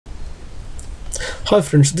Hi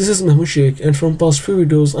friends, this is Mahmoud Sheikh, and from past few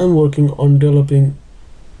videos I'm working on developing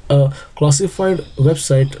a classified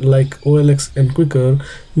website like OLX and Quicker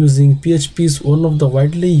using PHP's one of the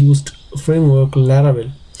widely used framework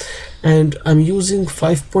Laravel, and I'm using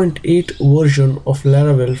 5.8 version of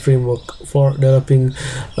Laravel framework for developing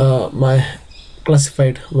my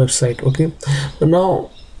classified website. Okay,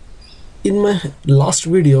 now in my last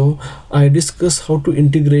video I discussed how to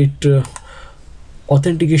integrate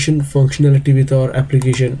authentication functionality with our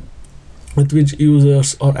application, with which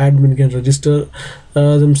users or admin can register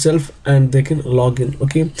themselves and they can log in.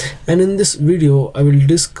 Okay, and in this video I will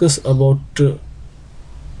discuss about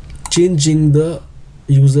changing the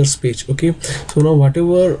users page. Okay, so now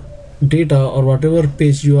whatever data or whatever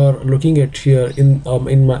page you are looking at here in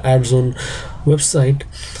my ad zone website,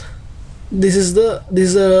 this is a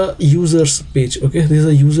users page. Okay, this is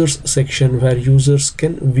a users section where users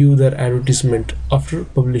can view their advertisement after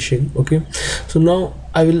publishing. Okay, so now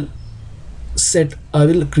I will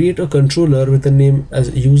create a controller with a name as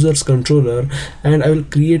users controller, and I will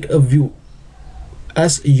create a view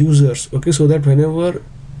as users. Okay, so that whenever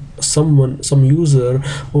some user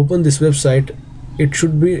open this website, it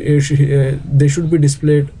should be they should be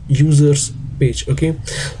displayed users page. Okay,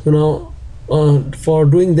 so now for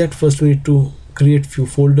doing that, first we need to create few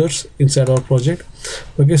folders inside our project.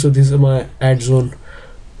 Okay, so this is my ad zone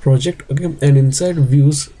project. Okay, and inside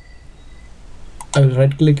views I will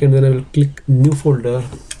right click and then I will click new folder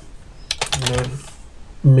and I will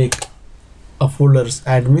make a folder as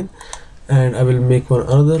admin, and I will make one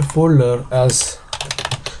another folder as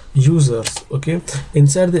users. Okay,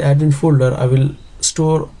 inside the admin folder I will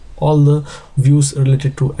store all the views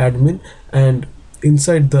related to admin, and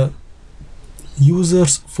inside the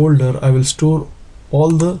users folder I will store all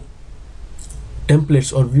the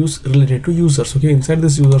templates or views related to users. Okay, inside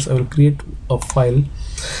this users I will create a file,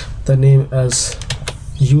 the name as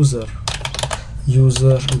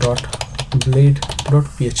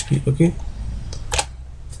user.blade.php. okay,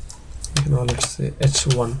 now let's say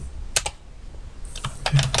h1.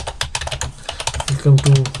 Welcome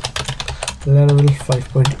to Laravel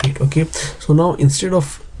 5.8. okay, so now instead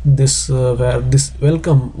of this where this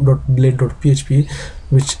welcome.blade.php,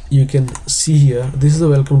 which you can see here, this is the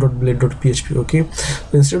welcome.blade.php. okay,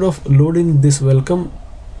 instead of loading this welcome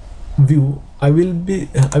view, I will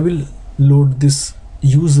load this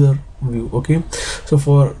user view. Okay, so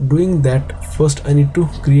for doing that, first I need to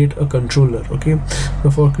create a controller. Okay, so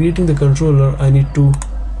for creating the controller I need to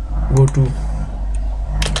go to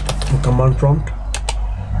the command prompt.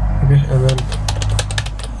 Okay, and then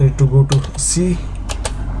I need to go to C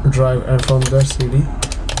drive, and from there cd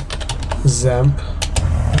xampp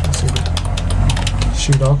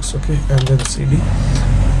cdocs. okay, and then cd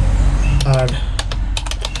add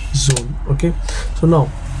zone. Okay, so now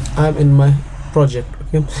I am in my project.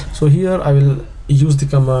 Okay, so here I will use the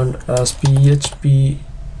command as php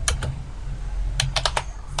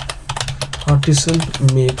artisan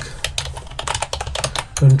make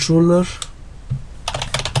controller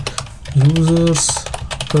users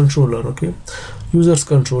controller. Okay, users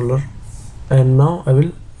controller, and now I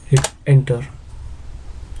will hit enter.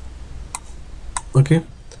 Okay,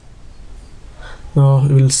 now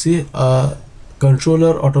you will see a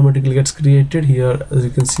controller automatically gets created here. As you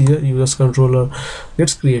can see here, users controller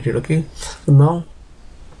gets created. Okay, so now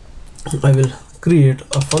I will create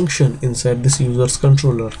a function inside this users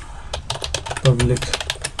controller, public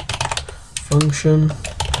function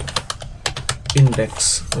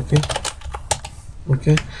index.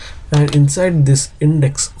 Okay, and inside this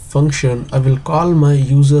index function I will call my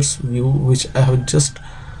users view, which I have just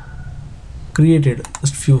created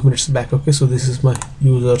just few minutes back. Okay, so this is my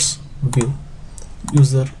user view.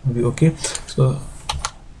 Okay, so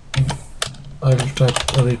I will type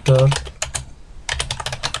return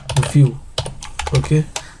view. Okay,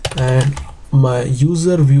 and my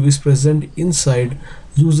user view is present inside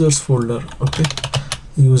users folder. Okay,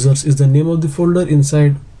 users is the name of the folder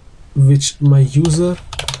inside which my user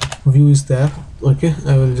view is there. Okay,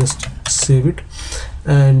 I will just save it,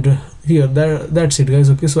 and here that's it, guys.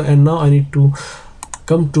 Okay, so and now I need to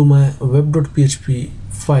come to my web.php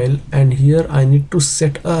file, and here I need to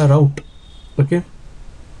set a route. Okay,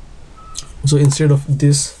 so instead of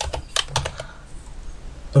this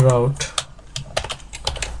route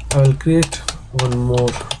I will create one more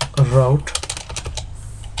route,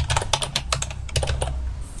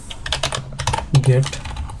 get.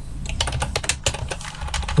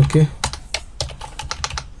 Okay,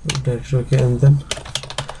 that's okay, and then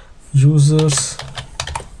users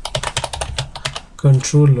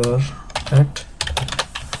controller at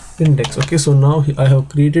index. Okay, so now I have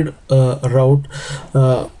created a route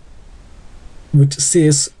which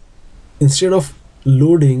says instead of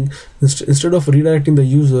loading, instead of redirecting the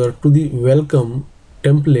user to the welcome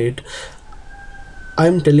template,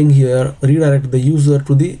 I'm telling here redirect the user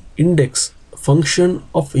to the index function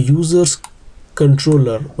of users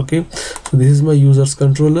controller. Okay, so this is my users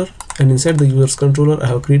controller, and inside the users controller I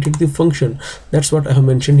have created the function. That's what I have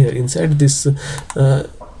mentioned here inside this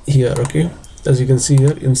here. Okay, as you can see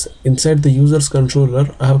here, inside the users controller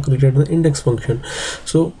I have created the index function.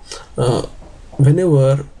 So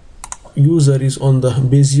whenever user is on the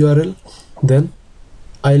base URL, then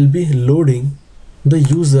I'll be loading the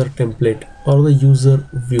user template or the user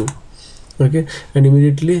view. Okay, and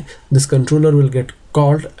immediately this controller will get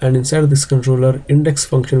called, and inside this controller index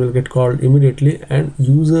function will get called immediately, and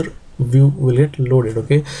user view will get loaded.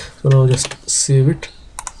 Okay, so now just save it,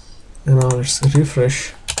 and now let's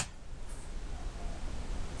refresh.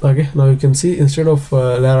 Okay, now you can see instead of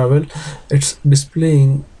Laravel, it's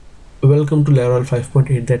displaying welcome to Laravel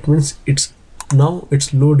 5.8. that means it's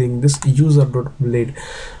loading this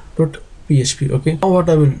user.blade.php. okay, now what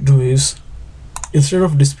I will do is, instead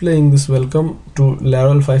of displaying this welcome to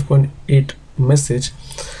Laravel 5.8 message,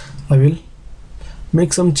 I will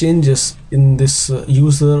make some changes in this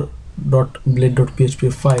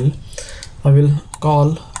user.blade.php file. I will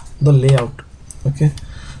call the layout. Okay,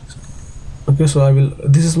 so I will,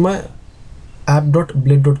 this is my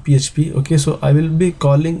app.blade.php. okay, so I will be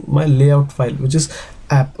calling my layout file, which is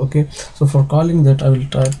app. Okay, so for calling that I will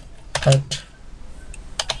type at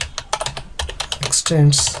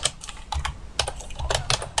extends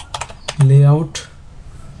layout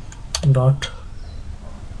dot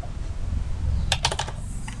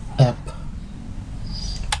app.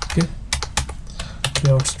 Okay,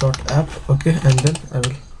 layouts dot app. okay, and then I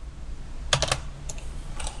will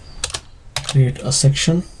create a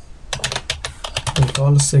section and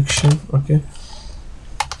call section. Okay,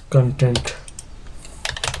 content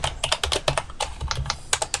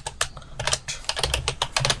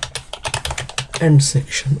end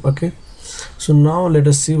section. Okay, so now let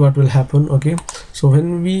us see what will happen. Okay, so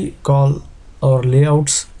when we call our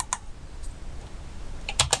layouts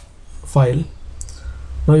file,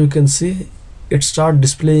 now you can see it start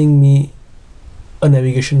displaying me a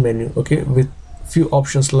navigation menu. Okay, with few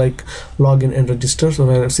options like login and register.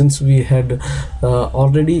 So since we have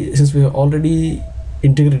already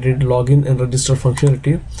integrated login and register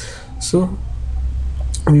functionality, so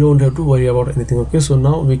we don't have to worry about anything. Okay, so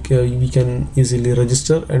now we can easily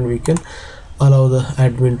register, and we can allow the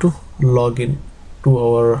admin to log in to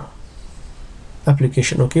our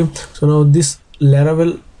application. Okay, so now this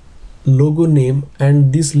Laravel logo name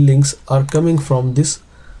and these links are coming from this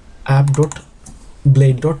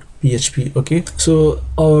app.blade.php. okay, so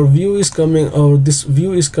our view is coming, this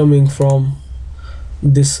view is coming from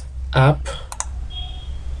this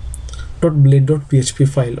app.blade.php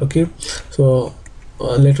file. Okay, so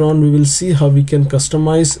later on we will see how we can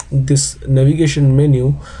customize this navigation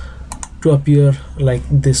menu to appear like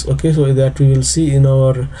this. Okay, so that we will see in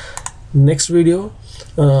our next video.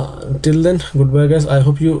 Till then, goodbye guys. I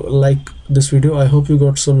hope you like this video. I hope you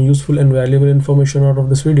got some useful and valuable information out of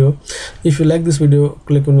this video. If you like this video,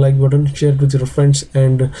 click on like button, share it with your friends,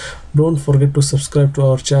 and don't forget to subscribe to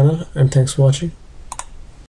our channel. And thanks for watching.